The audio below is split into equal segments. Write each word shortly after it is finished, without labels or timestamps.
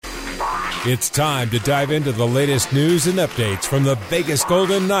It's time to dive into the latest news and updates from the Vegas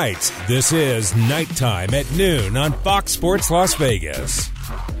Golden Knights. This is Nighttime at noon on Fox Sports Las Vegas.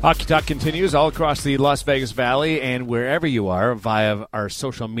 Hockey Talk continues all across the Las Vegas Valley and wherever you are via our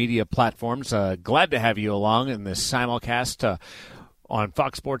social media platforms. Glad to have you along in this simulcast on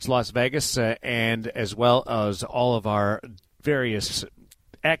Fox Sports Las Vegas and as well as all of our various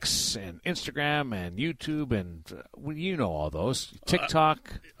X and Instagram and YouTube and you know all those.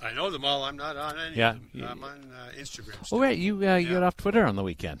 TikTok. I know them all. I'm not on any of them. I'm on Instagram still. Oh, right. You got off Twitter on the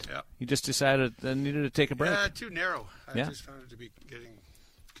weekend. Yeah. You just decided needed to take a break. Yeah, too narrow. I just found it to be getting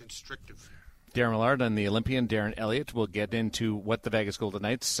constrictive. Darin Millard and the Olympian Darren Elliott will get into what the Vegas Golden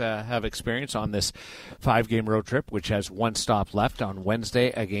Knights have experienced on this 5-game road trip, which has one stop left on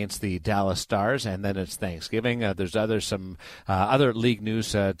Wednesday against the Dallas Stars, and then it's Thanksgiving. There's some other league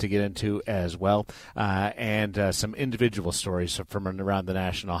news to get into as well, and some individual stories from around the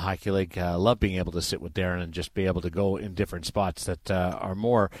National Hockey League. Love being able to sit with Darin and just be able to go in different spots that are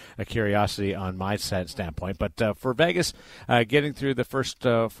more a curiosity on my standpoint. But for Vegas, getting through the first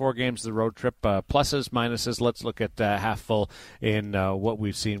 4 games of the road trip, pluses, minuses. Let's look at half full in what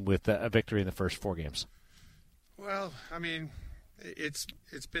we've seen with a victory in the first 4 games. Well, I mean, it's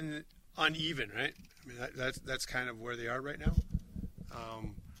been uneven, right? I mean, that's kind of where they are right now.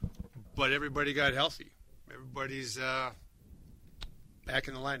 But everybody got healthy. Everybody's back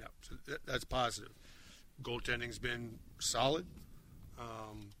in the lineup, so that's positive. Goaltending's been solid.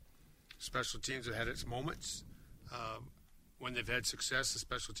 Special teams have had its moments. When they've had success, the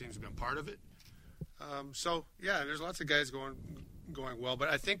special teams have been part of it. There's lots of guys going well. But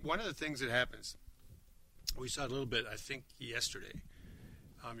I think one of the things that happens, we saw a little bit, I think, yesterday.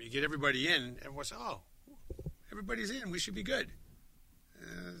 You get everybody in, everyone says, oh, everybody's in, we should be good.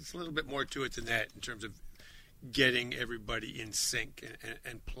 It's a little bit more to it than that in terms of getting everybody in sync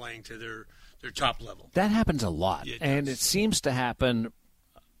and playing to their top level. That happens a lot, and it seems to happen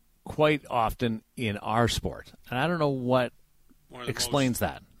quite often in our sport. And I don't know what explains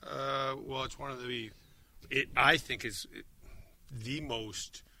that. Well, it's one of I think is the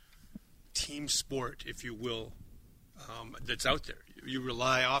most team sport, if you will, that's out there. You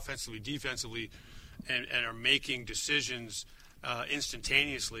rely offensively, defensively, and are making decisions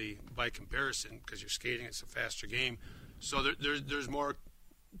instantaneously by comparison because you're skating. It's a faster game. So there's more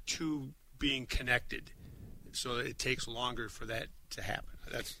to being connected. So it takes longer for that to happen.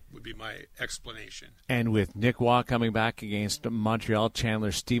 That would be my explanation. And with Nick Waugh coming back against Montreal,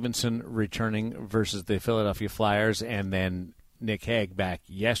 Chandler Stevenson returning versus the Philadelphia Flyers, and then Nick Hague back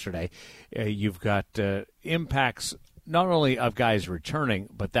yesterday, you've got impacts not only of guys returning,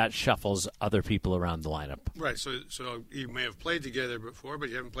 but that shuffles other people around the lineup. Right. So you may have played together before, but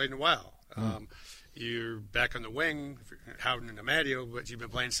you haven't played in a while. You're back on the wing, Howden and Amadio, but you've been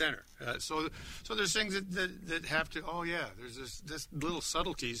playing center. So there's things that have to. Oh yeah, there's this little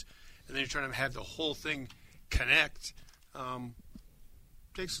subtleties, and then you're trying to have the whole thing connect.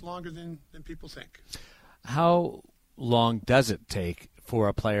 Takes longer than people think. How long does it take for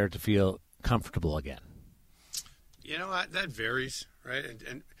a player to feel comfortable again? You know, that varies, right?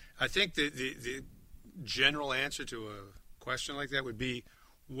 And I think the general answer to a question like that would be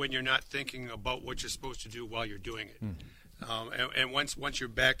when you're not thinking about what you're supposed to do while you're doing it. And once you're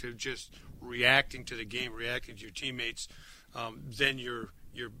back to just reacting to the game, reacting to your teammates, then you're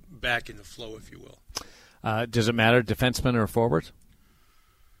back in the flow, if you will. Does it matter, defenseman or forward?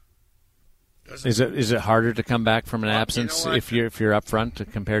 Is it harder to come back from an absence if you're up front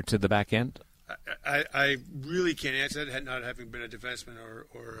compared to the back end? I really can't answer that, not having been a defenseman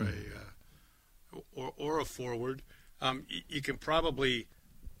or a forward. You can probably,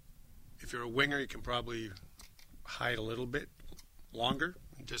 if you're a winger, you can probably hide a little bit longer,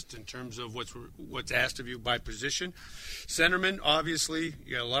 just in terms of what's asked of you by position. Centerman, obviously,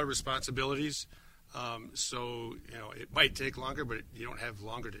 you got a lot of responsibilities. So, it might take longer, but you don't have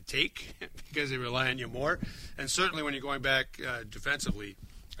longer to take because they rely on you more. And certainly when you're going back defensively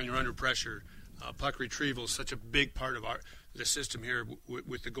and you're under pressure, puck retrieval is such a big part of the system here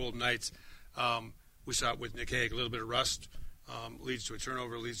with the Golden Knights. We saw it with Nick Hague, a little bit of rust leads to a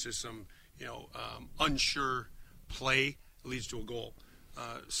turnover, leads to some, unsure play, leads to a goal.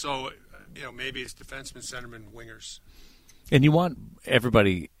 So, maybe it's defensemen, centermen, wingers. And you want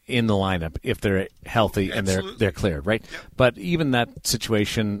everybody in the lineup if they're healthy and they're cleared, right? Yep. But even that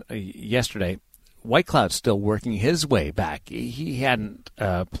situation yesterday, Whitecloud's still working his way back. He hadn't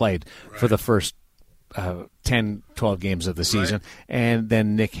played for the first 10, 12 games of the season. Right. And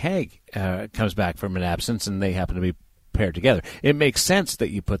then Nick Hague comes back from an absence, and they happen to be paired together. It makes sense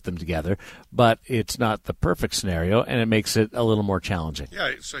that you put them together, but it's not the perfect scenario, and it makes it a little more challenging.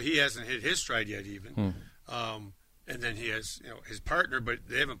 Yeah, so he hasn't hit his stride yet even. And then he has his partner, but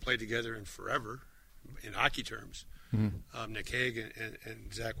they haven't played together in forever in hockey terms. Nick Hague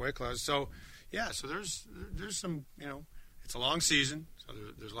and Zach Whiteclaw. So, so there's some, it's a long season, so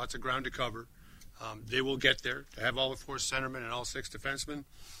there's lots of ground to cover. They will get there. To have all the 4 centermen and all 6 defensemen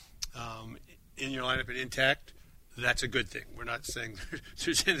in your lineup and intact, that's a good thing. We're not saying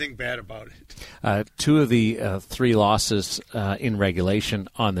there's anything bad about it. 2 of the 3 losses in regulation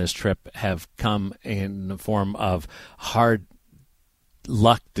on this trip have come in the form of hard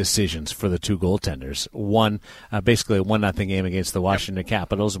luck decisions for the 2 goaltenders. One, basically a 1-0 game against the Washington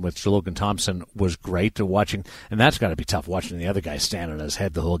Capitals, in which Logan Thompson was great to watching, and that's got to be tough watching the other guy stand on his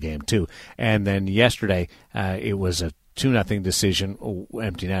head the whole game too. And then yesterday, it was a 2-0 decision,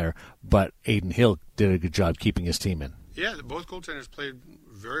 empty netter, but Aiden Hill did a good job keeping his team in. Yeah, both goaltenders played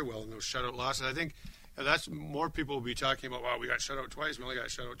very well in those shutout losses. I think that's more people will be talking about. Wow, we got shut out twice. We only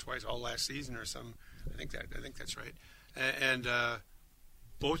got shut out twice all last season or something. I think that's right. And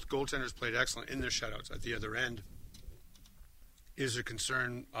both goaltenders played excellent in their shutouts at the other end. Is there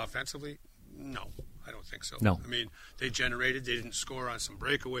concern offensively? No, I don't think so. No. I mean, they didn't score on some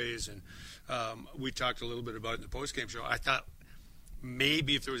breakaways, and we talked a little bit about it in the postgame show. I thought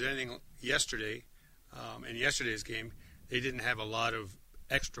maybe if there was anything yesterday, in yesterday's game, they didn't have a lot of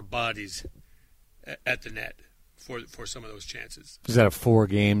extra bodies at the net for some of those chances. Is that a 4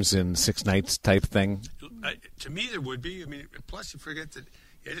 games in 6 nights type thing? To me, there would be. I mean, plus you forget that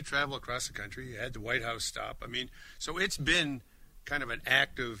you had to travel across the country. You had the White House stop. I mean, so it's been kind of an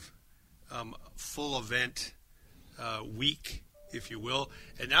active, full event week, if you will.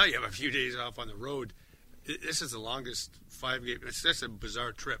 And now you have a few days off on the road. This is the longest 5 game. It's just a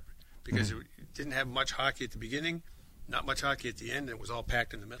bizarre trip because it didn't have much hockey at the beginning, not much hockey at the end, and it was all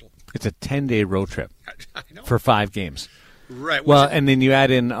packed in the middle. It's a 10-day road trip I know. for 5 games. Right. Well, and then you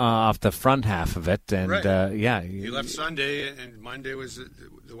add in off the front half of it, and right. You left Sunday, and Monday was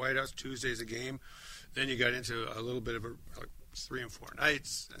the White House. Tuesday's a game. Then you got into a little bit of 3 and 4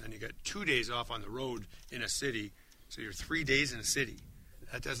 nights, and then you got 2 days off on the road in a city. So you're 3 days in a city.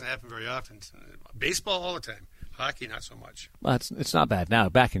 That doesn't happen very often. Baseball all the time. Hockey, not so much. Well, it's not bad now.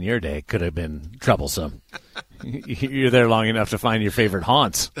 Back in your day, it could have been troublesome. You're there long enough to find your favorite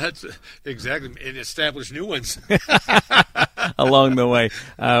haunts. That's exactly, and establish new ones along the way.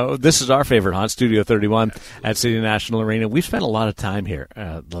 This is our favorite haunt, Studio 31 at City National Arena. We've spent a lot of time here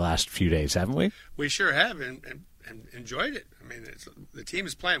the last few days, haven't we? We sure have, and enjoyed it. I mean, the team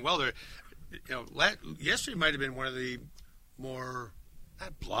is playing well. Yesterday might have been one of the more,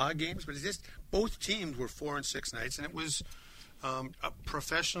 not blah games, but it's just both teams were 4 and 6 nights, and it was a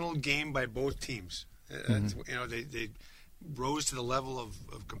professional game by both teams. They rose to the level of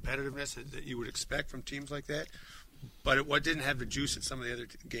competitiveness that you would expect from teams like that, but it didn't have the juice that some of the other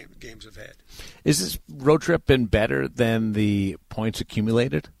games have had. Is this road trip been better than the points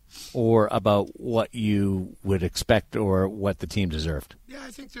accumulated, or about what you would expect or what the team deserved? Yeah,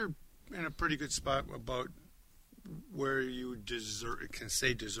 I think they're in a pretty good spot about where you can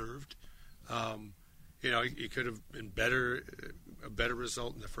say deserved. You could have been a better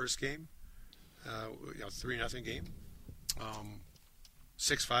result in the first game. 3-0 game.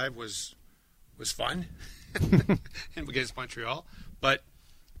 6-5 was fun against Montreal, but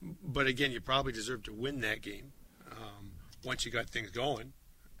again, you probably deserved to win that game once you got things going,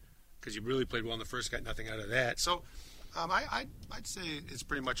 because you really played well in the first, got nothing out of that. So I'd say it's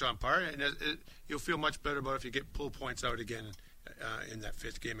pretty much on par, and you'll feel much better about if you pull points out again in that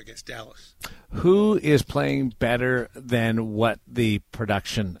 5th game against Dallas. Who is playing better than what the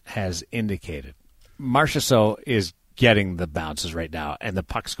production has indicated? Marchessault is getting the bounces right now, and the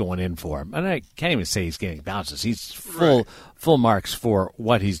puck's going in for him. And I can't even say he's getting bounces. He's full marks for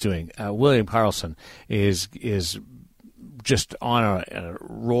what he's doing. William Karlsson is just on a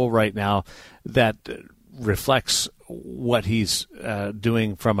roll right now that reflects what he's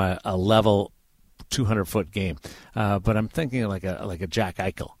doing from a level 200-foot game. But I'm thinking like a Jack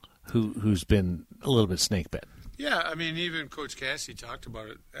Eichel, who's been a little bit snake bit. Yeah, I mean, even Coach Cassidy talked about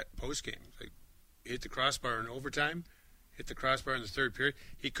it at postgame. Like, hit the crossbar in overtime, hit the crossbar in the 3rd period.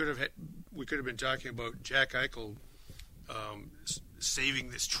 We could have been talking about Jack Eichel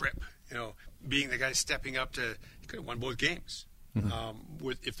saving this trip. Being the guy stepping up to. He could have won both games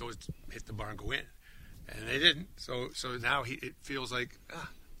if those hit the bar and go in, and they didn't. So now it feels like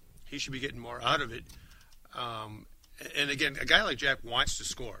he should be getting more out of it. And again, a guy like Jack wants to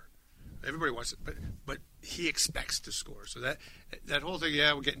score. Everybody wants it, but he expects to score. So that whole thing,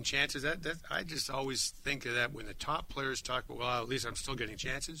 we're getting chances. That I just always think of that when the top players talk about, well, at least I'm still getting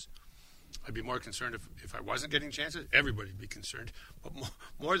chances. I'd be more concerned if I wasn't getting chances. Everybody'd be concerned. But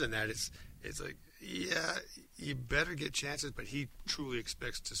more than that, it's like, yeah, you better get chances, but he truly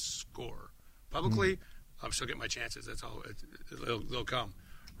expects to score. Publicly, I'm still getting my chances. That's all. They'll come.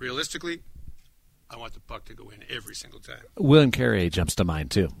 Realistically, I want the puck to go in every single time. William Carrier jumps to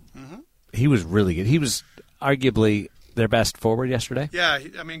mind, too. Mm-hmm. He was really good. He was arguably their best forward yesterday. Yeah,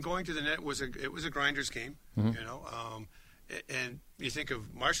 going to the net was a grinder's game, mm-hmm. And you think of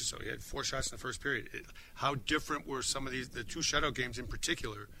Marchessault, he had 4 shots in the first period. How different were some of the 2 shutout games in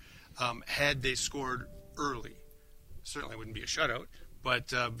particular, had they scored early? Certainly wouldn't be a shutout,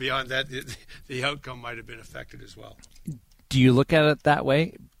 but beyond that, the outcome might have been affected as well. Do you look at it that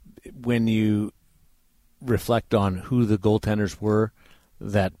way when you reflect on who the goaltenders were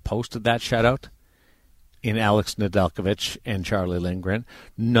that posted that shutout in Alex Nedeljkovic and Charlie Lindgren?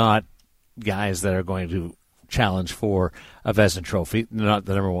 Not guys that are going to challenge for a Vezina Trophy, not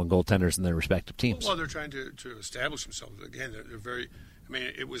the number 1 goaltenders in their respective teams. Well, they're trying to establish themselves. Again, they're very –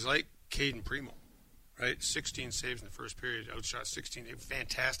 it was like Caden Primo, right? 16 saves in the first period, outshot 16.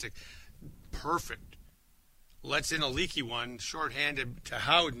 Fantastic. Perfect. Lets in a leaky one, shorthanded to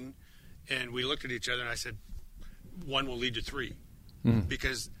Howden, and we looked at each other and I said, 1 will lead to 3. Mm-hmm.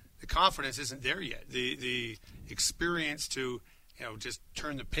 Because the confidence isn't there yet. The experience to just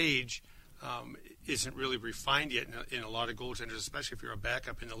turn the page isn't really refined yet in a lot of goaltenders, especially if you're a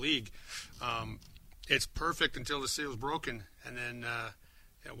backup in the league. It's perfect until the seal's broken, and then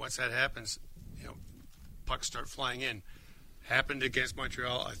once that happens, pucks start flying in. Happened against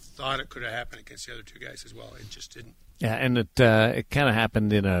Montreal. I thought it could have happened against the other 2 guys as well. It just didn't. Yeah, and it kind of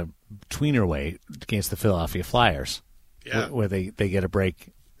happened in a tweener way against the Philadelphia Flyers. Yeah, where they get a break.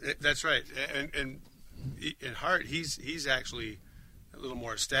 That's right, and in Hart, he's actually a little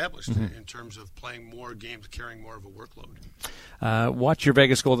more established in terms of playing more games, carrying more of a workload. Watch your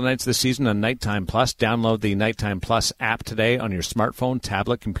Vegas Golden Knights this season on Nighttime Plus. Download the Nighttime Plus app today on your smartphone,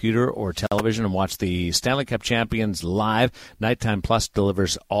 tablet, computer, or television and watch the Stanley Cup champions live. Nighttime Plus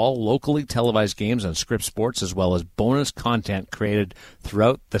delivers all locally televised games on Script Sports as well as bonus content created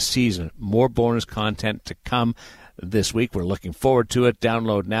throughout the season. More bonus content to come this week. We're looking forward to it.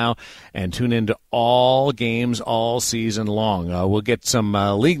 Download now and tune into all games all season long. We'll get some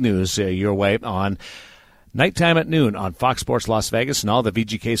league news your way on Nighttime at Noon on Fox Sports Las Vegas and all the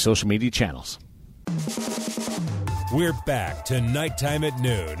VGK social media channels. We're back to Nighttime at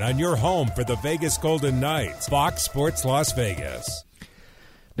Noon on your home for the Vegas Golden Knights, Fox Sports Las Vegas.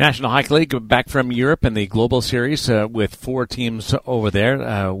 National Hockey League back from Europe in the Global Series with 4 teams over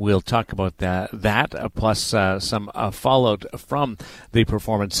there. We'll talk about that plus some fallout from the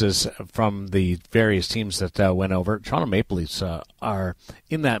performances from the various teams that went over. Toronto Maple Leafs are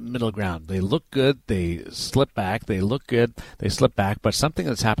in that middle ground. They look good. They slip back. They look good. They slip back. But something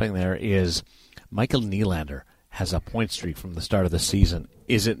that's happening there is Michael Nylander has a point streak from the start of the season.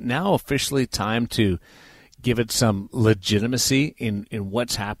 Is it now officially time to give it some legitimacy in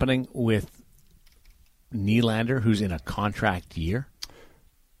what's happening with Nylander, who's in a contract year?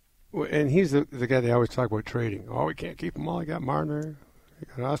 Well, and he's the guy they always talk about trading. Oh, we can't keep them all. I got Marner,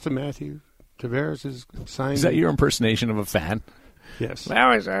 I got Austin Matthews, Tavares is signed. Is that your impersonation of a fan? Yes. Well,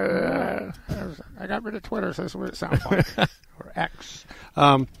 I got rid of Twitter, so that's what it sounds like. Or X.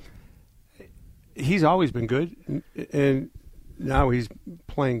 He's always been good, and now he's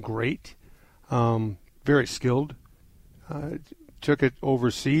playing great. Very skilled. Took it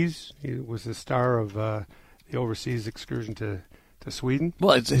overseas. He was the star of the overseas excursion to Sweden.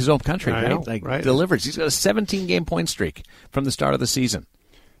 Well, it's his home country, I right? know, right? Delivers. He's got a 17-game point streak from the start of the season.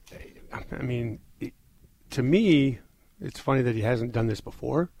 I mean, to me, it's funny that he hasn't done this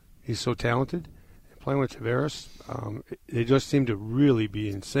before. He's so talented. Playing with Tavares, they just seem to really be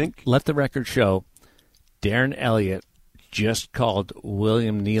in sync. Let the record show Darin Elliott just called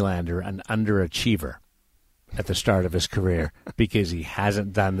William Nylander an underachiever at the start of his career because he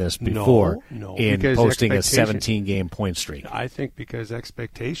hasn't done this before in posting a 17-game point streak. I think because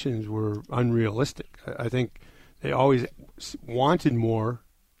expectations were unrealistic. I think they always wanted more,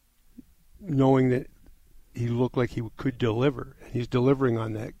 knowing that he looked like he could deliver. And he's delivering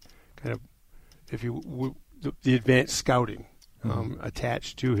on that kind of, if you the advanced scouting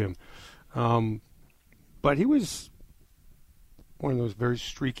attached to him. But he was one of those very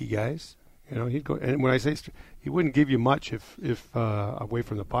streaky guys. You know, he'd go, and when I say he wouldn't give you much if away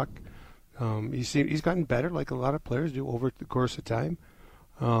from the puck. He's gotten better, like a lot of players do over the course of time.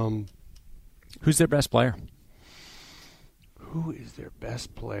 Who's their best player? Who is their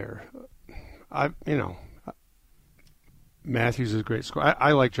best player? Matthews is a great scorer.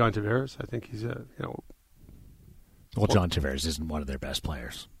 I like John Tavares. I think he's Well, John Tavares isn't one of their best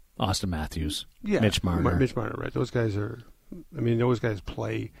players. Austin Matthews, yeah, Mitch Marner. Mitch Marner, right? Those guys are. Those guys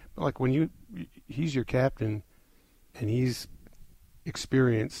play. But like when he's your captain, and he's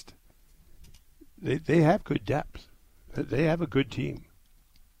experienced. They have good depth. They have a good team.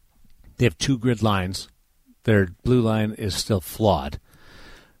 They have 2 grid lines. Their blue line is still flawed.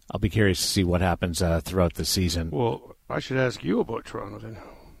 I'll be curious to see what happens throughout the season. Well, I should ask you about Toronto then.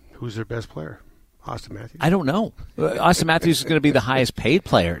 Who's their best player? Austin Matthews? I don't know. Austin Matthews is going to be the highest paid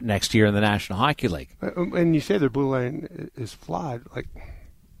player next year in the National Hockey League. And you say their blue line is flawed. Like,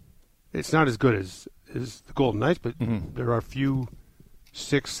 it's not as good as the Golden Knights, but there are a few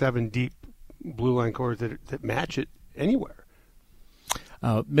 6-7 deep blue line cores that match it anywhere.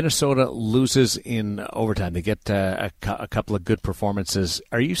 Minnesota loses in overtime. They get a couple of good performances.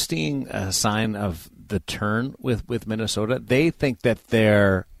 Are you seeing a sign of the turn with Minnesota? They think that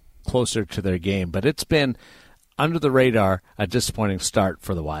they're closer to their game, but it's been under the radar, a disappointing start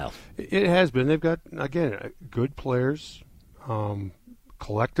for the Wild. It has been. They've got, again, good players,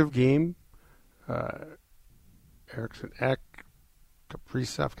 collective game. Eriksson Ek,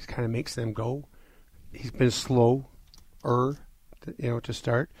 Kaprizov kind of makes them go. He's been slower, to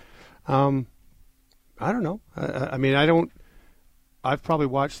start. I don't know. I've probably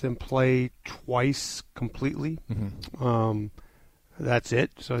watched them play twice completely. That's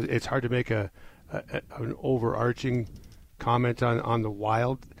it. So it's hard to make an overarching comment on the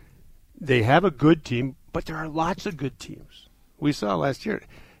Wild. They have a good team, but there are lots of good teams. We saw last year.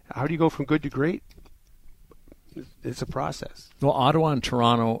 How do you go from good to great? It's a process. Well, Ottawa and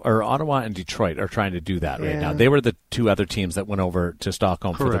Detroit are trying to do that right now. They were the 2 other teams that went over to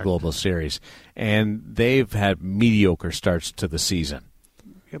Stockholm for the Global Series, and they've had mediocre starts to the season.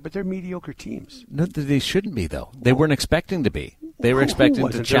 Yeah, but they're mediocre teams. No, they shouldn't be, though. They weren't expecting to be. They were expecting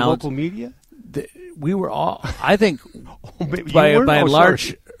to challenge. Local media? We were all, I think, by and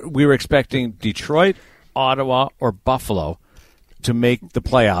large, we were expecting Detroit, Ottawa, or Buffalo to make the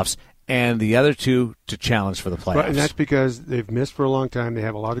playoffs, and the other 2 to challenge for the playoffs. Right, and that's because they've missed for a long time. They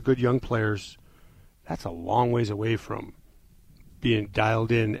have a lot of good young players. That's a long ways away from being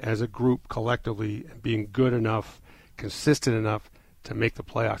dialed in as a group collectively and being good enough, consistent enough to make the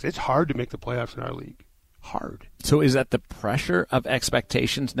playoffs. It's hard to make the playoffs in our league. Hard. So is that the pressure of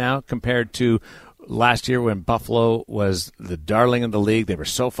expectations now compared to last year when Buffalo was the darling of the league? They were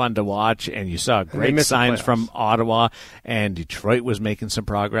so fun to watch, and you saw great signs from Ottawa, and Detroit was making some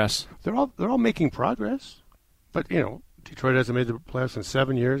progress. They're all making progress, but Detroit hasn't made the playoffs in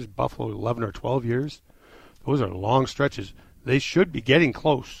 7 years. Buffalo 11 or 12 years. Those are long stretches. They should be getting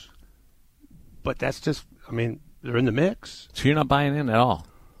close, but that's just. They're in the mix. So you're not buying in at all.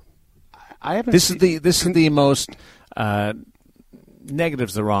 I haven't. This is the most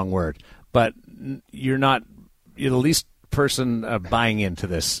negative's the wrong word, but you're not. You're the least person buying into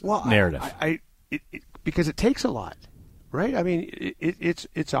this narrative. Because it takes a lot, right?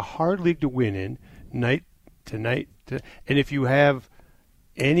 It's a hard league to win in night to night, and if you have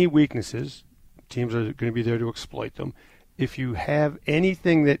any weaknesses, teams are going to be there to exploit them. If you have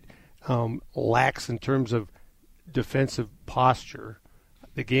anything that lacks in terms of defensive posture,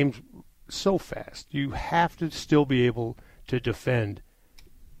 the game's so fast. You have to still be able to defend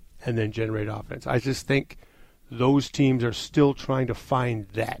and then generate offense. I just think those teams are still trying to find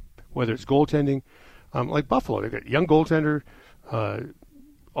that, whether it's goaltending, like Buffalo. They've got a young goaltender.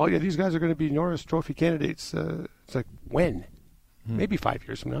 These guys are going to be Norris Trophy candidates. It's like, when? Maybe 5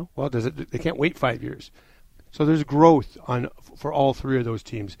 years from now. Well, they can't wait 5 years. So there's growth for all 3 of those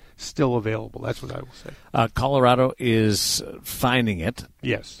teams still available. That's what I will say. Colorado is finding it.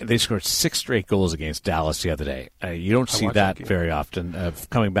 Yes. They scored 6 straight goals against Dallas the other day. You don't see that very often, of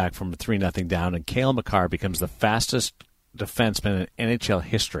coming back from a 3-0 down, and Cale Makar becomes the fastest defenseman in NHL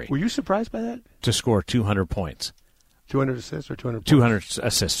history. Were you surprised by that? To score 200 points. 200 assists or 200 points? 200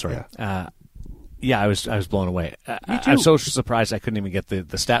 assists, sorry. Yeah. I was blown away. Me too. I'm so surprised I couldn't even get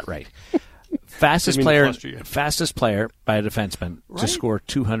the stat right. Fastest player by a defenseman to score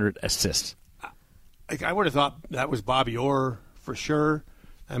 200 assists. I would have thought that was Bobby Orr for sure.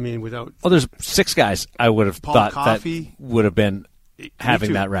 Without. Well, there's 6 guys I would have thought Coffey, that would have been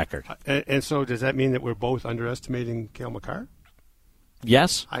having that record. And so, does that mean that we're both underestimating Cale Makar?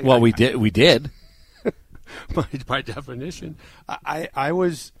 Yes. We did. By definition, I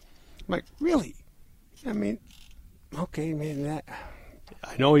was like, really? Okay, man. That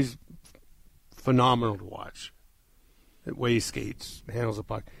I know he's phenomenal to watch. The way he skates, handles the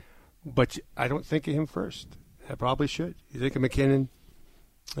puck. But I don't think of him first. I probably should. You think of McKinnon,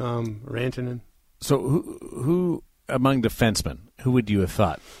 Rantanen. So who among defensemen, who would you have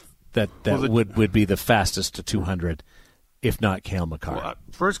thought that would be the fastest to 200, if not Cale Makar? Well,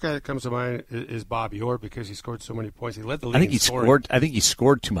 first guy that comes to mind is Bobby Orr because he scored so many points. He led the league. I think he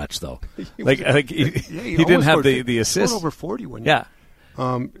scored too much though. he didn't have the assist. Scored over 40 one year.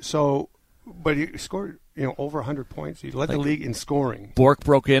 Yeah. But he scored over 100 points. He led the league in scoring. Bork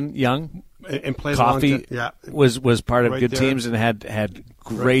broke in young. And played Coffee was part of right good there. teams and had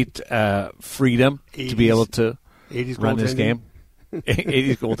great freedom 80s, to be able to 80s run this game.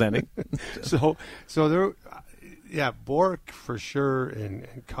 80s goaltending. So there, Bork for sure and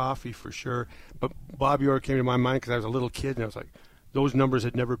Coffee for sure. But Bobby Orr came to my mind because I was a little kid and I was like, those numbers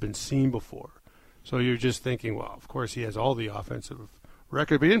had never been seen before. So you're just thinking, well, of course he has all the offensive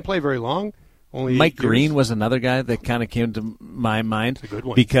record, but he didn't play very long. Only Mike 8 years. Green was another guy that kind of came to my mind. That's a good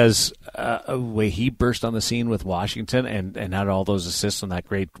one. Because the way he burst on the scene with Washington and had all those assists on that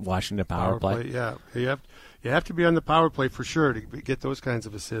great Washington power play. Yeah, you have to be on the power play for sure to get those kinds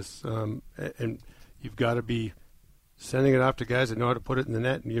of assists, and you've got to be sending it off to guys that know how to put it in the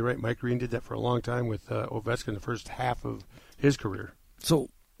net. And you're right, Mike Green did that for a long time with Ovechkin the first half of his career. So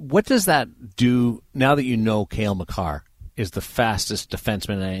what does that do now that you know Cale Makar is the fastest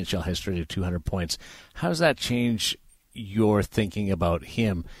defenseman in NHL history to 200 points? How does that change your thinking about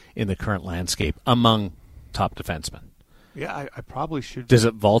him in the current landscape among top defensemen? Yeah, I probably should. Does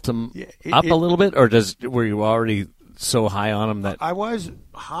it vault him up a little bit, or were you already so high on him that I was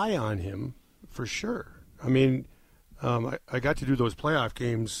high on him for sure? I mean, I got to do those playoff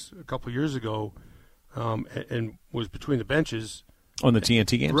games a couple of years ago, and was between the benches on the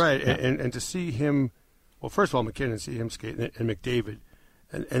TNT games, right? Yeah. And to see him. Well, first of all, McKinnon, see him skate, and McDavid,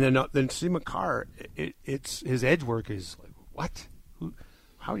 and then see Makar. It's his edge work is like, what?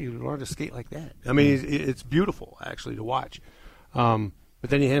 How do you learn to skate like that? I mean, it's beautiful actually to watch. But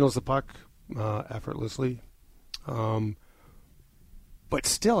then he handles the puck effortlessly. But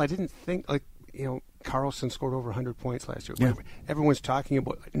still, I didn't think Carlson scored over 100 points last year. Yeah. Everyone's talking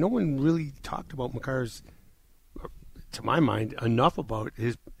about. No one really talked about Makar's, to my mind, enough about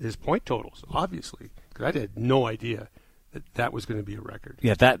his point totals. Obviously. I had no idea that was going to be a record.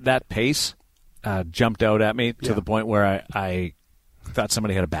 Yeah, that pace jumped out at me to the point where I thought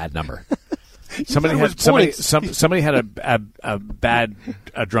somebody had a bad number. somebody had a bad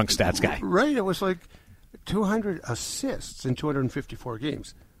drunk stats guy. Right, it was like 200 assists in 254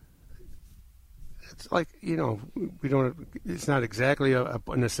 games. It's like we don't. It's not exactly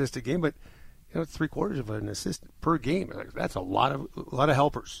an assist a game, but 3/4 of an assist per game. That's a lot of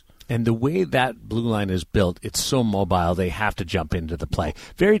helpers. And the way that blue line is built, it's so mobile, they have to jump into the play.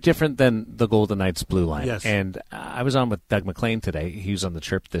 Very different than the Golden Knights blue line. Yes. And I was on with Doug McLean today. He was on the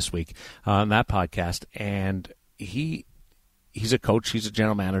Chirp this week on that podcast. And he's a coach. He's a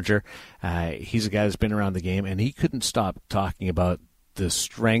general manager. He's a guy that's been around the game. And he couldn't stop talking about the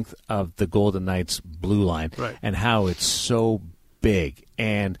strength of the Golden Knights blue line and how it's so big.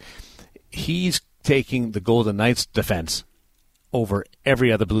 And he's taking the Golden Knights defense over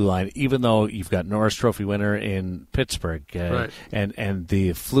every other blue line, even though you've got Norris Trophy winner in Pittsburgh and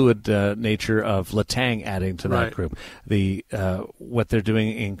the fluid nature of Letang adding to that group. The what they're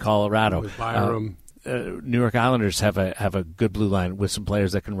doing in Colorado. With Byram. New York Islanders have a good blue line with some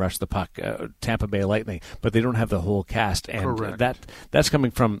players that can rush the puck. Tampa Bay Lightning, but they don't have the whole cast, and that's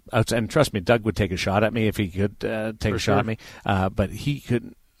coming from outside. And trust me, Doug would take a shot at me if he could take a shot at me, but he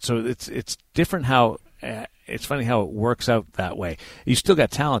couldn't. So it's different how. It's funny how it works out that way. You still got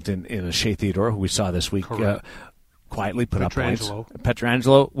talent in a Shea Theodore, who we saw this week quietly put up points.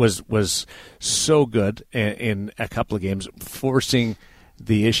 Pietrangelo was so good in a couple of games, forcing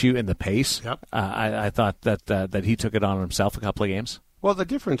the issue and the pace. Yep. I thought that he took it on himself a couple of games. Well, the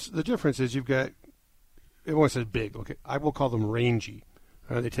difference is you've got, everyone says big. Okay, I will call them rangy.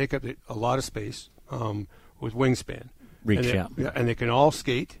 They take up a lot of space with wingspan. Reach, and they can all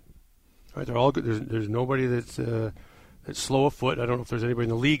skate. Right, they're all good. There's nobody that's slow of foot. I don't know if there's anybody in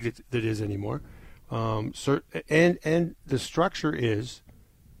the league that is anymore. And the structure is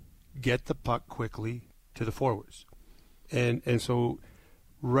get the puck quickly to the forwards, and so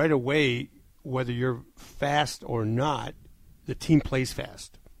right away, whether you're fast or not, the team plays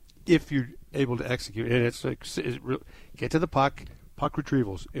fast if you're able to execute. And it's like get to the puck. Puck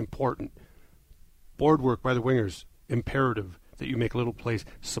retrievals important. Board work by the wingers imperative. That you make little plays.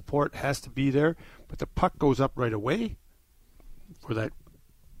 Support has to be there, but the puck goes up right away for that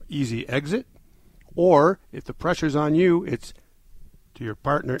easy exit. Or if the pressure's on you, it's to your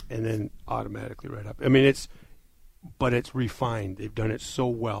partner and then automatically right up. I mean, it's refined. They've done it so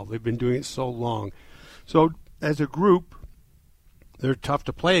well. They've been doing it so long. So as a group, They're tough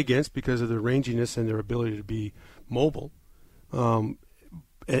to play against because of their ranginess and their ability to be mobile. And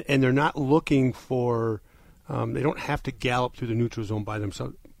they're not looking for they don't have to gallop through the neutral zone by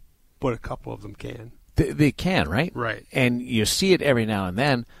themselves, but a couple of them can. They can, right? Right. And you see it every now and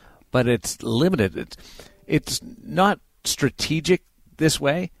then, but it's limited. It's not strategic this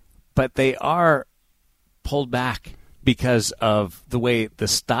way, but they are pulled back because of the way the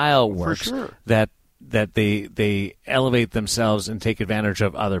style works. For sure. That they elevate themselves and take advantage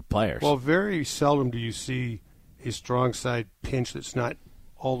of other players. Well, very seldom do you see a strong side pinch that's not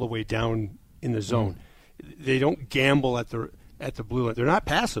all the way down in the zone. They don't gamble at the blue line. They're not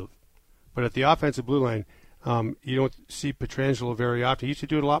passive, but at the offensive blue line, you don't see Pietrangelo very often. He used to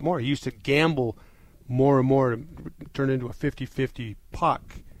do it a lot more. He used to gamble more and more to turn into a 50-50 puck,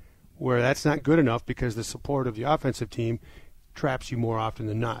 where that's not good enough because the support of the offensive team traps you more often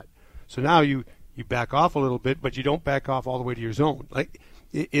than not. So now you back off a little bit, but you don't back off all the way to your zone. Like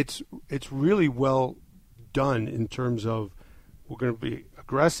it's really well done in terms of we're going to be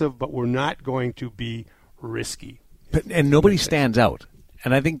aggressive, but we're not going to be risky. And nobody stands out.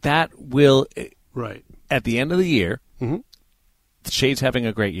 And I think that will, right at the end of the year, Shade's having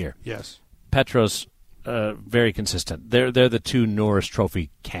a great year. Yes. Petros, very consistent. They're the two Norris Trophy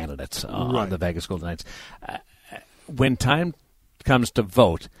candidates on the Vegas Golden Knights. When time comes to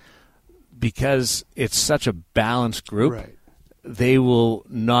vote, because it's such a balanced group, they will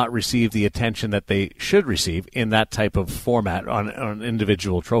not receive the attention that they should receive in that type of format on an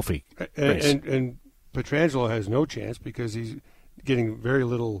individual trophy race. And Pietrangelo has no chance because he's getting very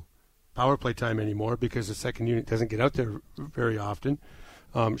little power play time anymore because the second unit doesn't get out there very often.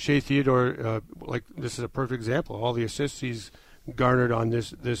 Shea Theodore, like this is a perfect example. All the assists he's garnered on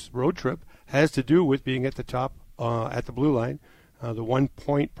this road trip has to do with being at the top at the blue line, the 1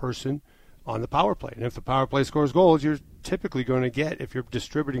 point person on the power play. And if the power play scores goals, you're typically going to get, if you're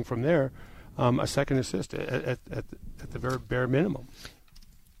distributing from there, a second assist at the very bare minimum.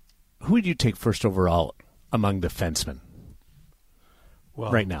 Who would you take first overall among defensemen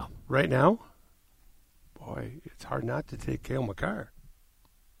right now? Right now? Boy, it's hard not to take Cale Makar.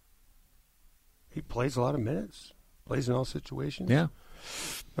 He plays a lot of minutes, plays in all situations. Yeah.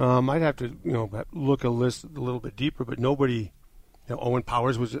 I'd have to look a list a little bit deeper, but nobody. Owen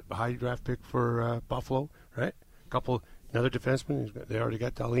Powers was a high draft pick for Buffalo, right? Another defenseman. They already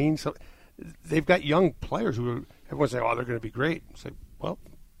got Darin. So they've got young players who everyone's saying, they're going to be great. It's like, well,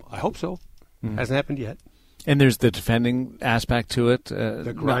 I hope so. Hasn't happened yet. And there's the defending aspect to it.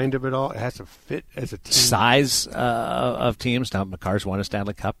 The grind of it all. It has to fit as a team. Size of teams. Now, Makar's won a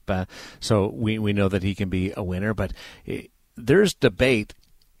Stanley Cup, so we know that he can be a winner. But there's debate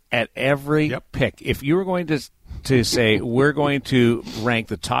at every pick. If you were going to say we're going to rank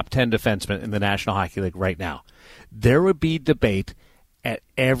the top 10 defensemen in the National Hockey League right now, there would be debate at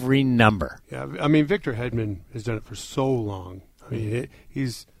every number. Yeah, I mean, Victor Hedman has done it for so long. I mean,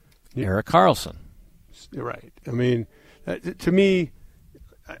 he's... Erik Karlsson. Right. I mean, to me,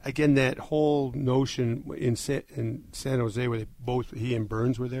 again, that whole notion in San Jose where he and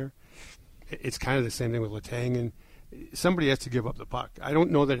Burns were there, it's kind of the same thing with Letang, and somebody has to give up the puck. I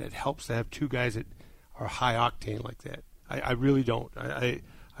don't know that it helps to have two guys that are high octane like that. I really don't. I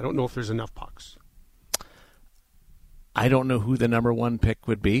don't know if there's enough pucks. I don't know who the number one pick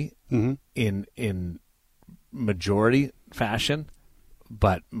would be in majority fashion,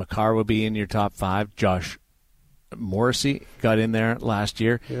 but Makar would be in your top 5. Josh Morrissey got in there last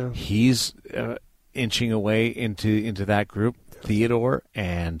year. Yeah. He's inching away into that group. Theodore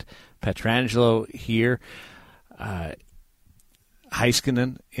and Pietrangelo here.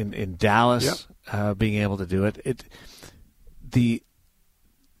 Heiskanen in Dallas being able to do it.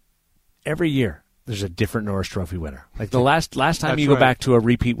 Every year there's a different Norris Trophy winner. Like the last time you go back to a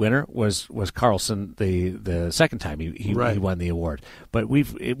repeat winner was Karlsson the second time he won the award. But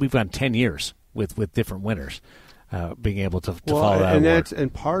we've gone 10 years with different winners being able to follow that award.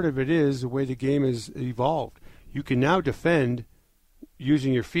 And part of it is the way the game has evolved. You can now defend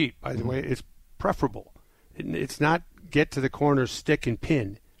using your feet. By the way, it's preferable. It's not get to the corner, stick and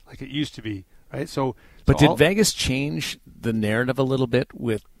pin like it used to be, right? But did Vegas change the narrative a little bit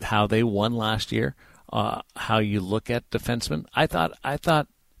with how they won last year? How you look at defensemen? I thought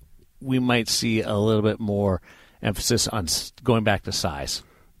we might see a little bit more emphasis on going back to size.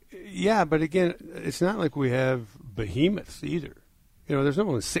 Yeah, but again, it's not like we have behemoths either. There's no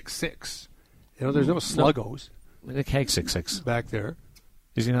one 6'6". There's no sluggos. Nick Hague's 6'6" back there.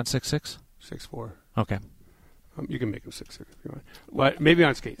 Is he not 6'6"? 6'4". Okay. You can make him 6'6" if you want, but maybe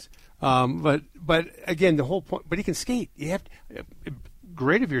on skates. But again, the whole point. But he can skate. You have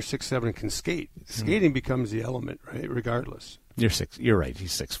great if you're 6'7" and can skate. Skating becomes the element, right? Regardless. You're right.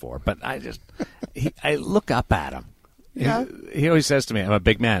 He's 6'4", but I look up at him. Yeah. He always says to me, "I'm a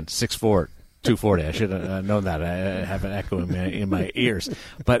big man, 6'4". 240. I should have known that. I have an echo in my ears.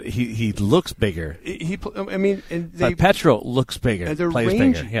 But he looks bigger. But Petro looks bigger. And they're plays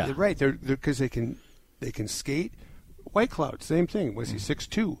rangy. bigger. Yeah. They're right. They're because they can skate. White Cloud, same thing. Was he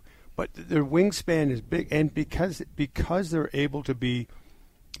 6'2"? But their wingspan is big, and because they're able to be,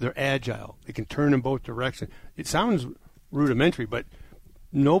 they're agile. They can turn in both directions. It sounds rudimentary, but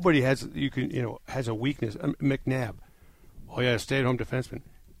nobody has a weakness. McNabb, stay-at-home defenseman.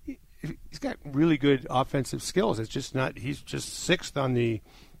 He's got really good offensive skills. It's just not. He's just sixth on the,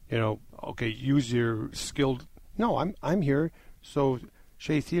 use your skilled. No, I'm here so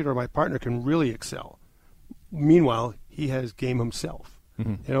Shea Theodore, my partner, can really excel. Meanwhile, he has game himself.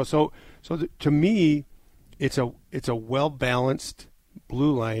 Mm-hmm. To me, it's a well balanced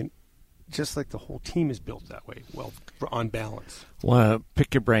blue line, just like the whole team is built that way. Well, on balance. Want to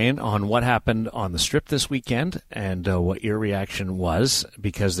pick your brain on what happened on the Strip this weekend and what your reaction was,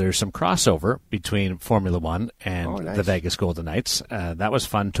 because there's some crossover between Formula One and the Vegas Golden Knights. That was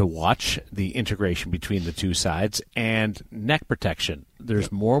fun to watch, the integration between the two sides, and neck protection.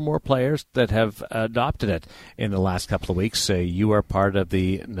 There's more and more players that have adopted it in the last couple of weeks. You are part of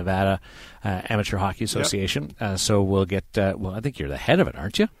the Nevada Amateur Hockey Association, so we'll get, I think you're the head of it,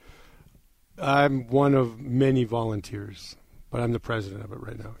 aren't you? I'm one of many volunteers, but I'm the president of it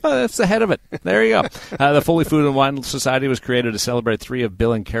right now. Oh, that's the head of it. There you go. The Foley Food and Wine Society was created to celebrate three of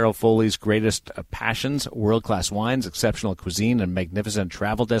Bill and Carol Foley's greatest passions: world-class wines, exceptional cuisine, and magnificent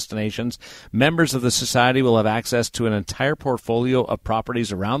travel destinations. Members of the society will have access to an entire portfolio of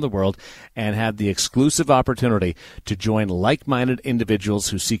properties around the world and have the exclusive opportunity to join like-minded individuals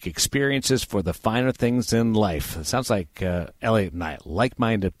who seek experiences for the finer things in life. It sounds like Elliot and I,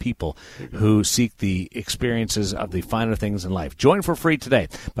 like-minded people who seek the experiences of the finer things in life. Join for free today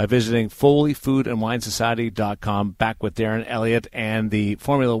by visiting FoleyFoodAndWineSociety.com. Back with Darin, Elliott, and the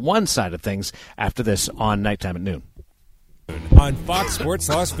Formula One side of things after this on Nighttime at Noon. On Fox Sports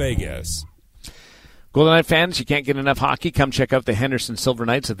Las Vegas. Golden Knight fans, you can't get enough hockey. Come check out the Henderson Silver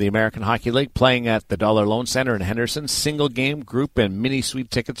Knights of the American Hockey League playing at the Dollar Loan Center in Henderson. Single game, group, and mini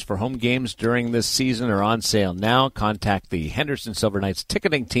suite tickets for home games during this season are on sale now. Contact the Henderson Silver Knights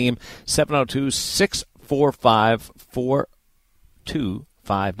ticketing team,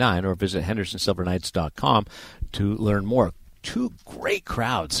 702-645-4259, or visit hendersonsilverknights.com to learn more. Two great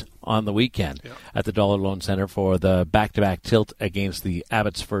crowds on the weekend at the Dollar Loan Center for the back-to-back tilt against the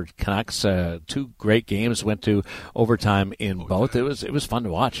Abbotsford Canucks. Two great games, went to overtime in both. It was fun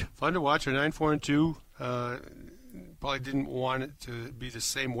to watch. Fun to watch. A 9-4-2. Probably didn't want it to be the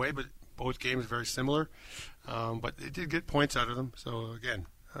same way, but both games very similar. But they did get points out of them. So again,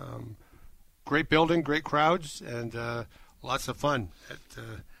 great building, great crowds, and lots of fun at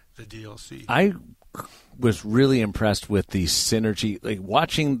the DLC. I was really impressed with the synergy. Like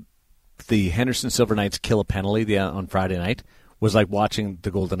watching the Henderson Silver Knights kill a penalty on Friday night was like watching the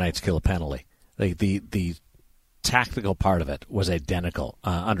Golden Knights kill a penalty. Like the tactical part of it was identical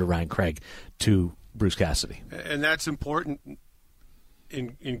under Ryan Craig to Bruce Cassidy. And that's important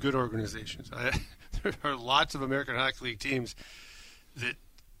in good organizations. There are lots of American Hockey League teams that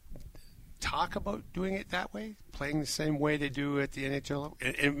talk about doing it that way, playing the same way they do at the NHL level.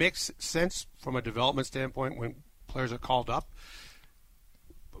 And it makes sense from a development standpoint when players are called up.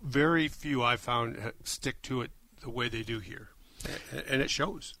 Very few I've found stick to it the way they do here, and it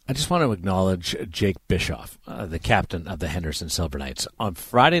shows. I just want to acknowledge Jake Bischoff, the captain of the Henderson Silver Knights. On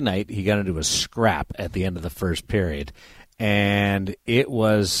Friday night, he got into a scrap at the end of the first period, and it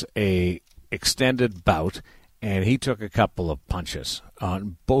was a extended bout, and he took a couple of punches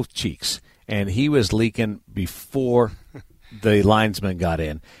on both cheeks. And he was leaking before the linesman got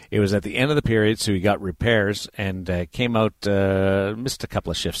in. It was at the end of the period, so he got repairs and came out, missed a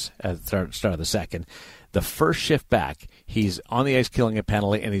couple of shifts at the start of the second. The first shift back, he's on the ice killing a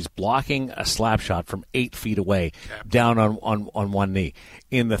penalty, and he's blocking a slap shot from 8 feet away, down on one knee.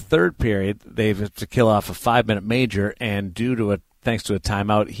 In the third period, they have to kill off a 5-minute major, and thanks to a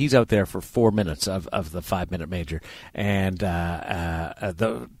timeout, he's out there for 4 minutes of the 5-minute major and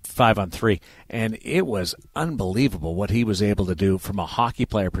the 5-on-3. And it was unbelievable what he was able to do from a hockey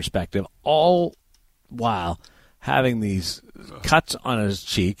player perspective, all while having these cuts on his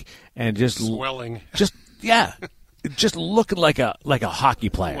cheek and just swelling. Just looking like a hockey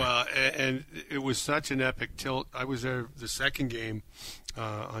player. Well, and it was such an epic tilt. I was there the second game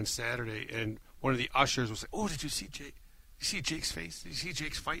on Saturday, and one of the ushers was like, "Oh, did you see Jake? You see Jake's face? Did you see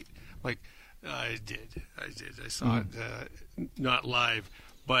Jake's fight?" Like, I did. I saw it, not live.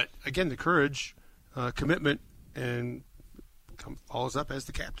 But, again, the courage, commitment, and follows up as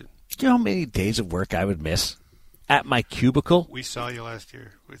the captain. Do you know how many days of work I would miss at my cubicle? We saw you last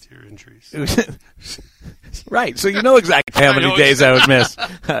year with your injuries. Right, so you know exactly how many days I would miss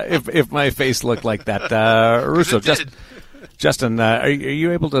if my face looked like that. Russo, Justin, are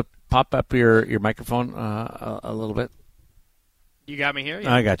you able to pop up your microphone a little bit? You got me here?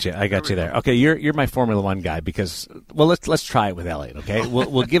 Yeah. I got you there. Okay, you're my Formula One guy because let's try it with Elliot. Okay,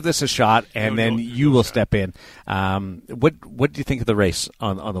 we'll give this a shot and then you will step in. What do you think of the race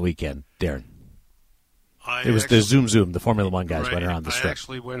on the weekend, Darin? It was the Zoom. The Formula One guys went around the strip. I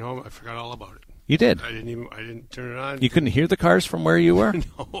actually went home. I forgot all about it. You did. I didn't turn it on. You couldn't hear the cars from where you were?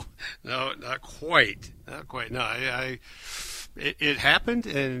 No, not quite. No, it happened,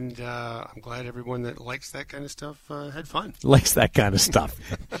 and I'm glad everyone that likes that kind of stuff had fun. Likes that kind of stuff.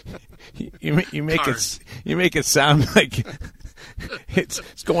 you make it sound like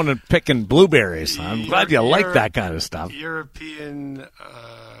it's going and picking blueberries. I'm glad you like that kind of stuff. European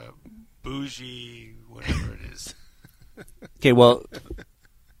bougie, whatever it is. Okay, well,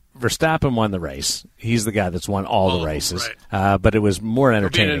 Verstappen won the race. He's the guy that's won all the races. Right. But it was more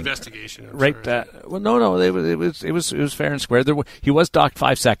entertaining. An investigation, right? No. It was fair and square. He was docked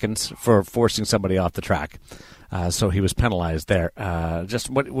 5 seconds for forcing somebody off the track, so he was penalized there. Just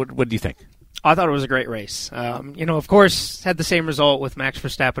what do you think? I thought it was a great race. Of course, had the same result with Max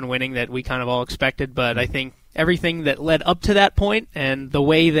Verstappen winning that we kind of all expected, but I think everything that led up to that point and the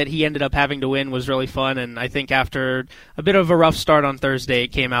way that he ended up having to win was really fun, and I think after a bit of a rough start on Thursday, it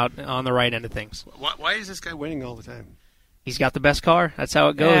came out on the right end of things. Why is this guy winning all the time? He's got the best car. That's how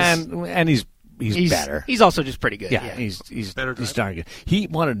it goes. And he's better. He's also just pretty good. Yeah. He's better. He's darn good. He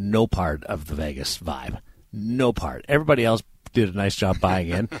wanted no part of the Vegas vibe. No part. Everybody else did a nice job buying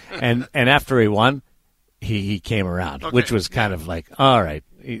in, and after he won, he came around, which was kind of like, all right.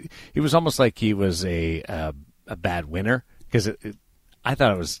 He was almost like he was a bad winner because I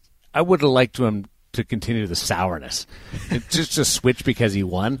thought it was. I would have liked him to continue the sourness. It just switch because he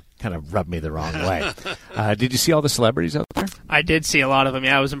won kind of rubbed me the wrong way. Did you see all the celebrities out there? I did see a lot of them.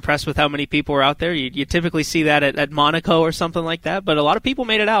 Yeah, I was impressed with how many people were out there. You typically see that at Monaco or something like that, but a lot of people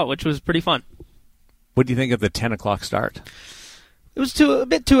made it out, which was pretty fun. What do you think of the 10 o'clock start? It was a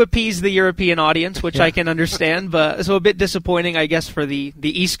bit to appease the European audience, which I can understand, but so a bit disappointing, I guess, for the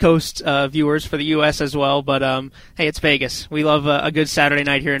East Coast viewers, for the U.S. as well. But hey, it's Vegas. We love a good Saturday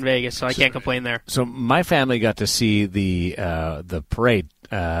night here in Vegas, so I can't complain there. So my family got to see the parade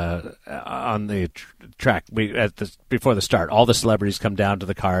on the track before the start. All the celebrities come down to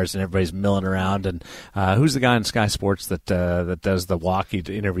the cars, and everybody's milling around. And who's the guy on Sky Sports that does the walk? He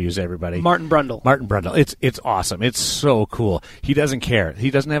interviews everybody. Martin Brundle. It's awesome. It's so cool. He doesn't care.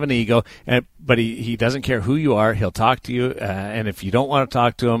 He doesn't have an ego, but he doesn't care who you are. He'll talk to you, and if you don't want to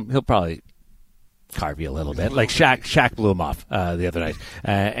talk to him, he'll probably carve you a little bit. Like Shaq blew him off the other night,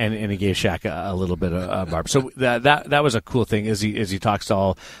 and he gave Shaq a little bit of barb. So that was a cool thing as he talks to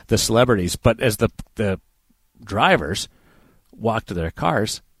all the celebrities. But as the drivers walk to their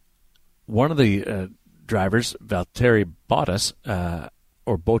cars, one of the drivers, Valtteri Bottas,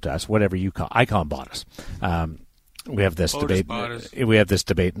 or Bottas, whatever you call, I call him Bottas. We have this debate. We have this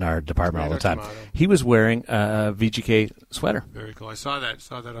debate in our department all the time. He was wearing a VGK sweater. Very cool. I saw that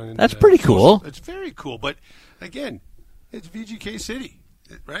on. That's pretty cool. It's very cool, but again, it's VGK City,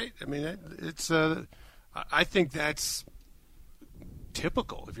 right? I mean, it's. I think that's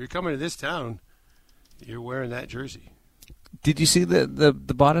typical. If you're coming to this town, you're wearing that jersey. Did you see the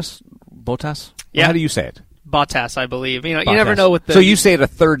Bottas? Yeah. How do you say it? Bottas, I believe. You Bottas. never know what the. So you say it a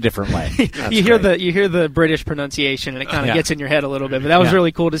third different way. you hear the British pronunciation, and it kind of gets in your head a little bit. But that was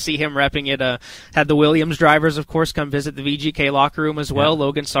really cool to see him repping it. Had the Williams drivers, of course, come visit the VGK locker room as well.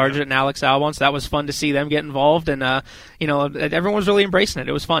 Logan Sargent and Alex Albon. So that was fun to see them get involved, and everyone was really embracing it.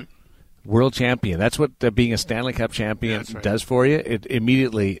 It was fun. World champion. That's what being a Stanley Cup champion does for you. It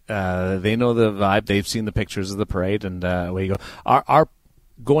immediately they know the vibe. They've seen the pictures of the parade, and away you go. Our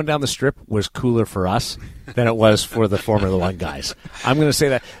going down the strip was cooler for us than it was for the Formula One guys. I'm going to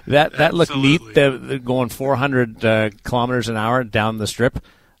say that looked neat. They're going 400 kilometers an hour down the strip.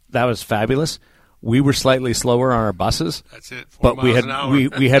 That was fabulous. We were slightly slower on our buses. That's it. But we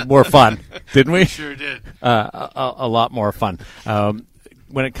had more fun, didn't we? We sure did. A lot more fun.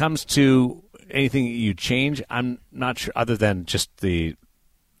 When it comes to anything you change, I'm not sure, other than just the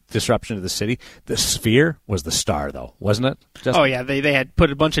disruption to the city. The Sphere was the star, though, wasn't it? Oh, yeah. They had put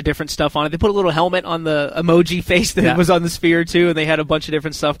a bunch of different stuff on it. They put a little helmet on the emoji face that was on the Sphere, too, and they had a bunch of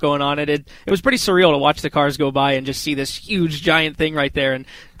different stuff going on. It was pretty surreal to watch the cars go by and just see this huge, giant thing right there and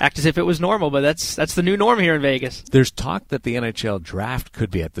act as if it was normal, but that's the new norm here in Vegas. There's talk that the NHL draft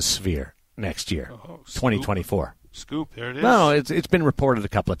could be at the Sphere next year, 2024. Scoop, there it is. No, it's been reported a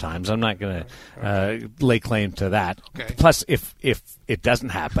couple of times. I'm not going to lay claim to that. Okay. Plus, if it doesn't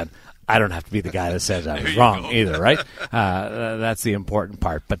happen, I don't have to be the guy that says I was wrong either, right? That's the important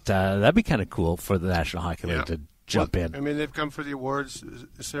part. But that'd be kind of cool for the National Hockey League to jump in. I mean, they've come for the awards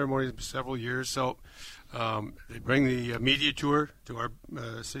ceremony several years, so they bring the media tour to our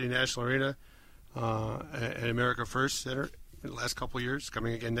City National Arena at America First Center in the last couple of years,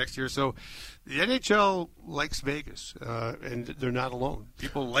 coming again next year. So the NHL likes Vegas, and they're not alone.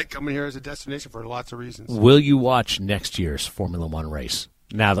 People like coming here as a destination for lots of reasons. Will you watch next year's Formula One race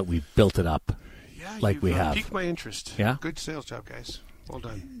now that we've built it up like we have? Piqued my interest. Yeah? Good sales job, guys. Well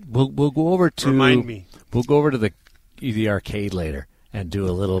done. We'll go over to Remind me. We'll go over to the arcade later and do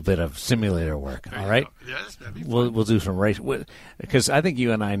a little bit of simulator work. All right. Yes, that'd be fun. We'll do some race because I think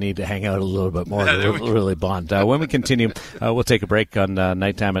you and I need to hang out a little bit more Yeah, to really bond. When we continue, we'll take a break on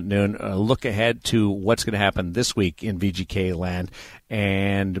Nighttime at Noon. Look ahead to what's going to happen this week in VGK land,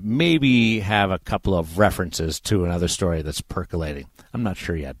 and maybe have a couple of references to another story that's percolating. I'm not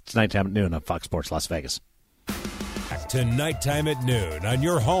sure yet. It's Nighttime at Noon on Fox Sports Las Vegas. To Nighttime at Noon on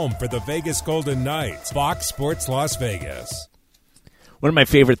your home for the Vegas Golden Knights, Fox Sports Las Vegas. One of my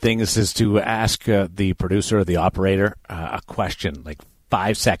favorite things is to ask the producer or the operator a question like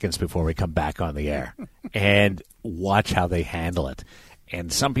 5 seconds before we come back on the air and watch how they handle it.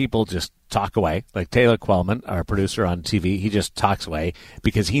 And some people just talk away, like Taylor Quellman, our producer on TV. He just talks away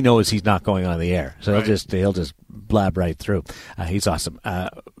because he knows he's not going on the air. So he'll just blab right through. He's awesome.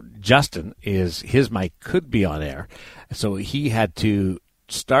 Justin, his mic could be on air, so he had to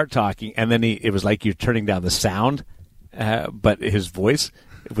start talking, and then it was like you're turning down the sound. But his voice,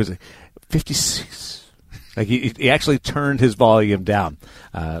 it was 56. Like he actually turned his volume down.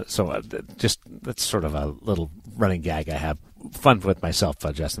 So that's sort of a little running gag I have. Fun with myself,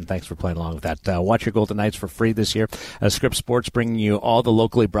 Justin. Thanks for playing along with that. Watch your Golden Knights for free this year. Scripps Sports bringing you all the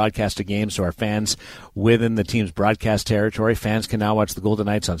locally broadcasted games to our fans within the team's broadcast territory. Fans can now watch the Golden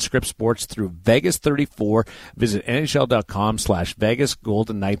Knights on Scripps Sports through Vegas 34. Visit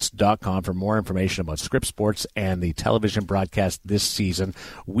NHL.com/VegasGoldenKnights.com for more information about Scripps Sports and the television broadcast this season.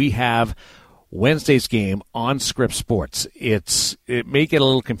 We have Wednesday's game on Scripps Sports. It may get a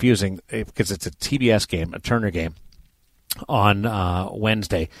little confusing because it's a TBS game, a Turner game, on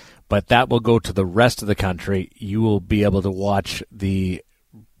Wednesday, but that will go to the rest of the country. You will be able to watch the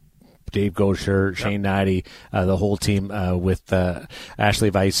Dave Gosher, Shane Knighty, the whole team with Ashley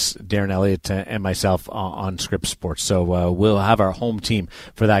Weiss, Darin Elliott, and myself on Scripps Sports. So we'll have our home team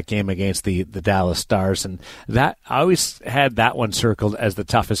for that game against the Dallas Stars. And that I always had that one circled as the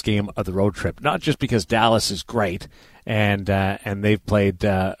toughest game of the road trip, not just because Dallas is great and they've played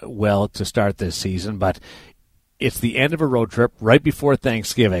well to start this season, but it's the end of a road trip right before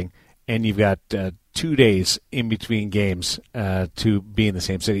Thanksgiving, and you've got 2 days in between games to be in the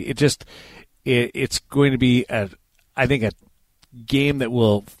same city. It's going to be, I think, a game that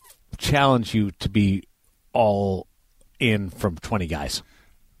will challenge you to be all in from 20 guys.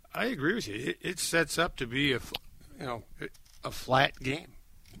 I agree with you. It sets up to be a flat game,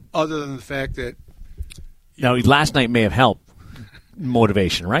 other than the fact that now last night may have helped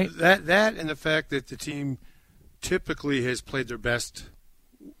motivation, right? That and the fact that the team typically has played their best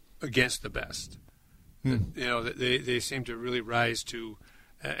against the best. They seem to really rise to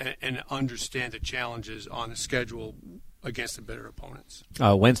and understand the challenges on the schedule against the better opponents.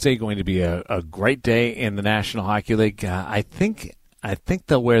 Wednesday going to be a great day in the National Hockey League. I think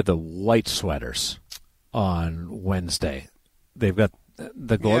they'll wear the white sweaters on Wednesday. They've got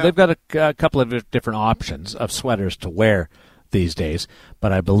the goal. Yeah. They've got a couple of different options of sweaters to wear these days,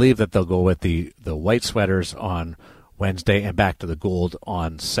 but I believe that they'll go with the white sweaters on Wednesday and back to the gold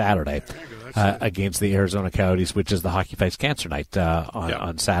on Saturday against the Arizona Coyotes, which is the Hockey Fights Cancer Night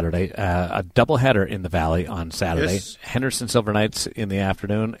on Saturday. A doubleheader in the Valley on Saturday. Yes. Henderson Silver Knights in the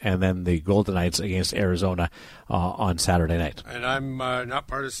afternoon, and then the Golden Knights against Arizona on Saturday night. And I'm not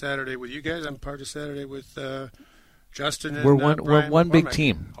part of Saturday with you guys. I'm part of Saturday with Justin and we're Brian one big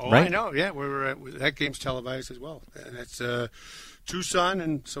team, right? I know. Yeah, that game's televised as well, and it's Tucson,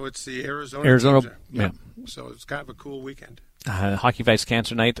 and so it's the Arizona. Yeah. So it's kind of a cool weekend. Hockey Fights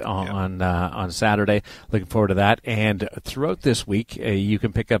Cancer Night on Saturday. Looking forward to that. And throughout this week, you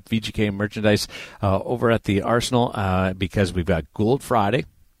can pick up VGK merchandise over at the Arsenal because we've got Gold Friday.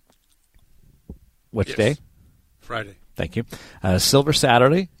 Which day? Friday. Thank you. Silver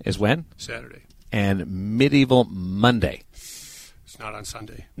Saturday is when? Saturday. And Medieval Monday. It's not on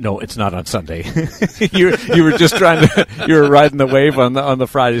Sunday. No, it's not on Sunday. you were just you were riding the wave on the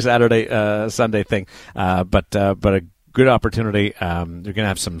Friday, Saturday, Sunday thing. But a good opportunity. They're going to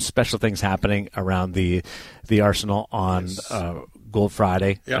have some special things happening around the Arsenal on Gold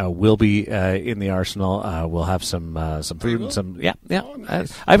Friday. Yep. We'll be in the Arsenal. We'll have some food and some. Yeah. Oh,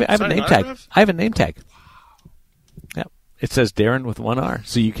 nice. I have a name tag. Autographs? I have a name tag. Yeah. It says Darin with one R,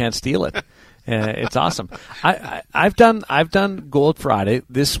 so you can't steal it. It's awesome. I've done Gold Friday.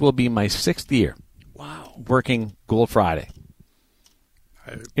 This will be my 6th year. Wow. Working Gold Friday.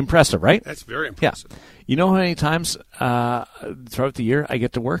 Impressive, right? That's very impressive. Yeah. You know how many times throughout the year I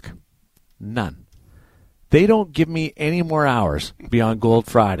get to work? None. They don't give me any more hours beyond Gold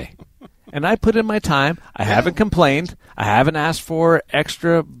Friday. And I put in my time. I haven't complained. I haven't asked for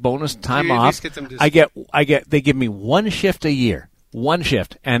extra bonus time You at off. least get them to- They give me one shift a year. One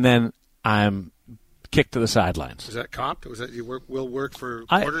shift. And then I'm kicked to the sidelines. Is that comped? Was that you will work for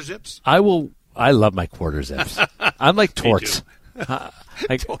quarter zips? I love my quarter zips. I'm like Torts.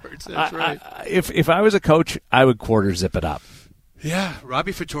 Torts, that's right. If I was a coach, I would quarter zip it up. Yeah,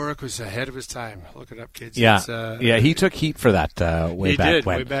 Robbie Fedoruk was ahead of his time. Look it up, kids. Yeah, he took heat for that way back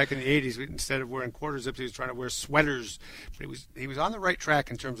when. Way back in the 80s. Instead of wearing quarter zips, he was trying to wear sweaters. But he was on the right track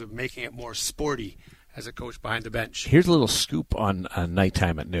in terms of making it more sporty as a coach behind the bench. Here's a little scoop on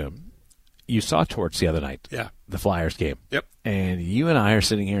Nighttime at Noon. You saw Torts the other night. Yeah. The Flyers game. Yep. And you and I are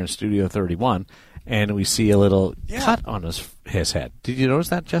sitting here in Studio 31, and we see a little cut on his head. Did you notice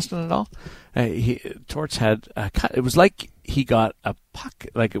that, Justin, at all? Torts had a cut. It was like he got a puck,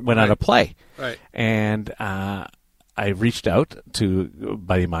 like it went out of play. Right. And I reached out to a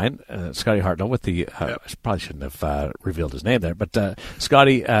buddy of mine, Scotty Hartnell, with the I probably shouldn't have revealed his name there, but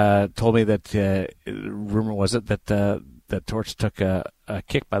Scotty told me that rumor was it that Torts took a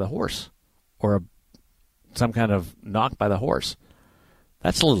kick by the horse or some kind of knock by the horse.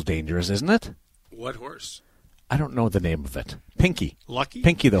 That's a little dangerous, isn't it? What horse? I don't know the name of it. Pinky. Lucky?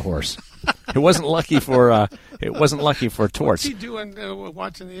 Pinky the horse. It wasn't lucky for Torts. What's he doing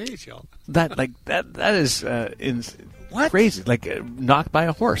watching the AHL? That is crazy. Like knocked by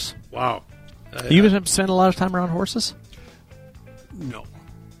a horse. Wow. You even spend a lot of time around horses? No.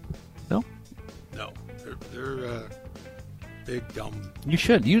 No? No. They're big, dumb. You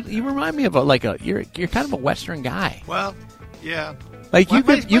should. You remind me of you're kind of a Western guy. Well, yeah. Like my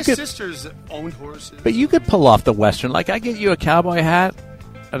could sisters owned horses. But you could pull off the Western. Like I get you a cowboy hat,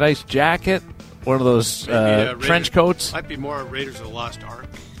 a nice jacket, one of those trench coats. Might be more Raiders of the Lost Ark.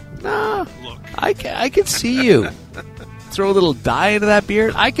 No, look, I could see you throw a little dye into that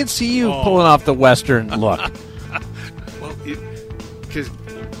beard. I could see you pulling off the Western look. Well, because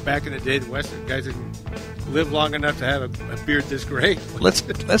back in the day, the Western guys didn't live long enough to have a beard this great.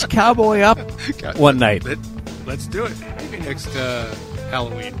 Let's cowboy up one night. Let's do it. Maybe next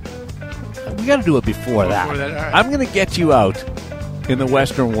Halloween. We got to do it before that. All right. I'm going to get you out in the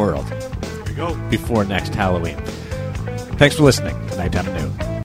Western world. Here we go. Before next Halloween. Thanks for listening to Nighttime at Noon.